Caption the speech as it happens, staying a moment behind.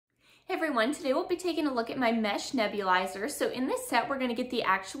everyone, today we'll be taking a look at my mesh nebulizer. So in this set, we're gonna get the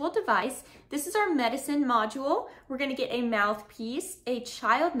actual device. This is our medicine module. We're gonna get a mouthpiece, a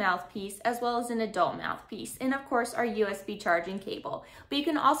child mouthpiece, as well as an adult mouthpiece, and of course our USB charging cable. But you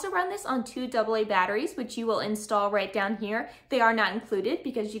can also run this on 2 AA batteries, which you will install right down here. They are not included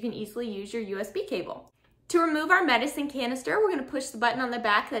because you can easily use your USB cable. To remove our medicine canister, we're gonna push the button on the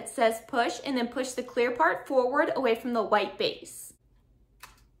back that says push, and then push the clear part forward away from the white base.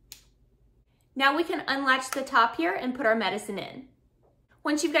 Now we can unlatch the top here and put our medicine in.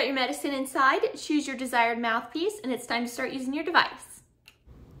 Once you've got your medicine inside, choose your desired mouthpiece and it's time to start using your device.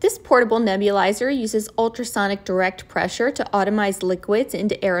 This portable nebulizer uses ultrasonic direct pressure to atomize liquids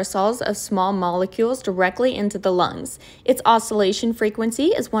into aerosols of small molecules directly into the lungs. Its oscillation frequency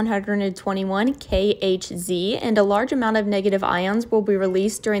is 121 kHz, and a large amount of negative ions will be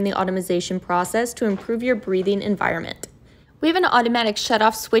released during the atomization process to improve your breathing environment. We have an automatic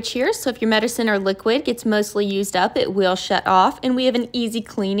shut-off switch here, so if your medicine or liquid gets mostly used up, it will shut off. And we have an easy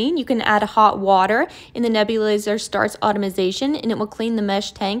cleaning. You can add hot water, and the nebulizer starts automation, and it will clean the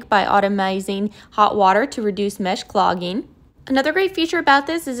mesh tank by atomizing hot water to reduce mesh clogging. Another great feature about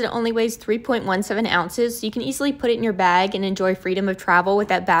this is it only weighs 3.17 ounces, so you can easily put it in your bag and enjoy freedom of travel with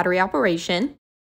that battery operation.